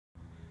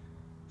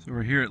So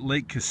we're here at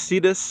Lake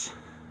Casitas,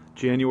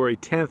 January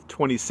 10th,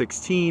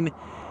 2016.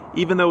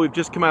 Even though we've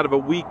just come out of a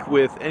week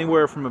with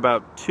anywhere from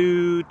about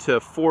 2 to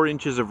 4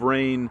 inches of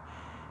rain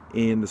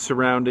in the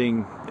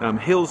surrounding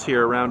hills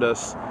here around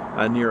us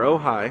near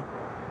Ojai,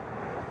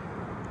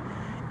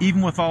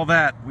 even with all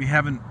that, we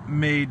haven't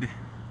made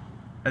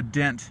a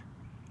dent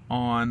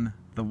on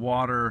the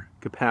water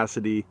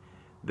capacity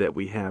that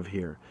we have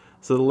here.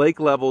 So the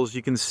lake levels,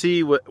 you can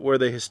see where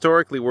they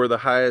historically were the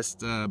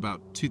highest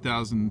about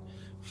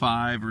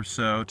 2005 or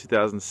so,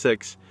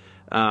 2006,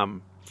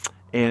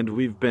 and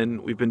we've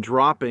been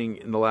dropping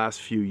in the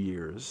last few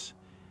years.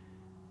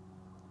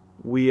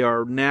 We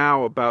are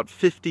now about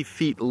 50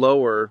 feet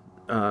lower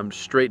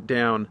straight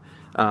down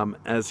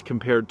as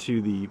compared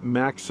to the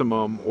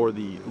maximum or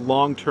the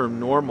long-term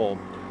normal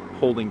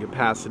holding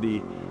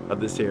capacity of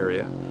this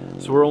area.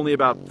 So we're only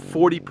about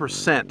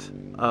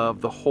 40%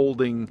 of the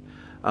holding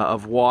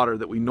of water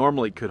that we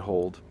normally could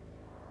hold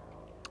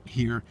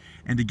here.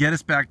 And to get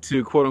us back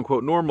to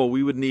quote-unquote normal,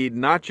 we would need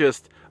not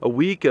just a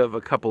week of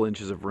a couple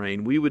inches of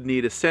rain, we would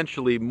need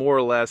essentially more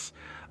or less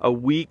a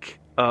week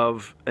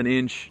of 1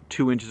 inch,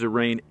 2 inches of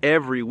rain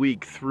every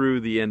week through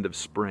the end of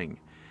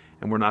spring.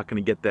 And we're not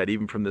going to get that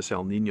even from this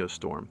El Nino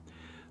storm.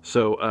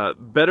 So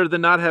better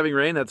than not having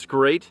rain, that's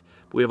great.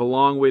 But we have a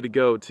long way to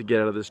go to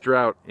get out of this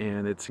drought,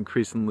 and it's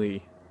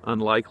increasingly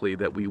unlikely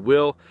that we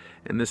will.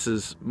 And this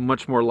is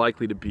much more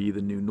likely to be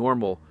the new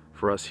normal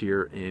for us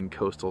here in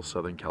coastal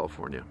Southern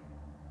California.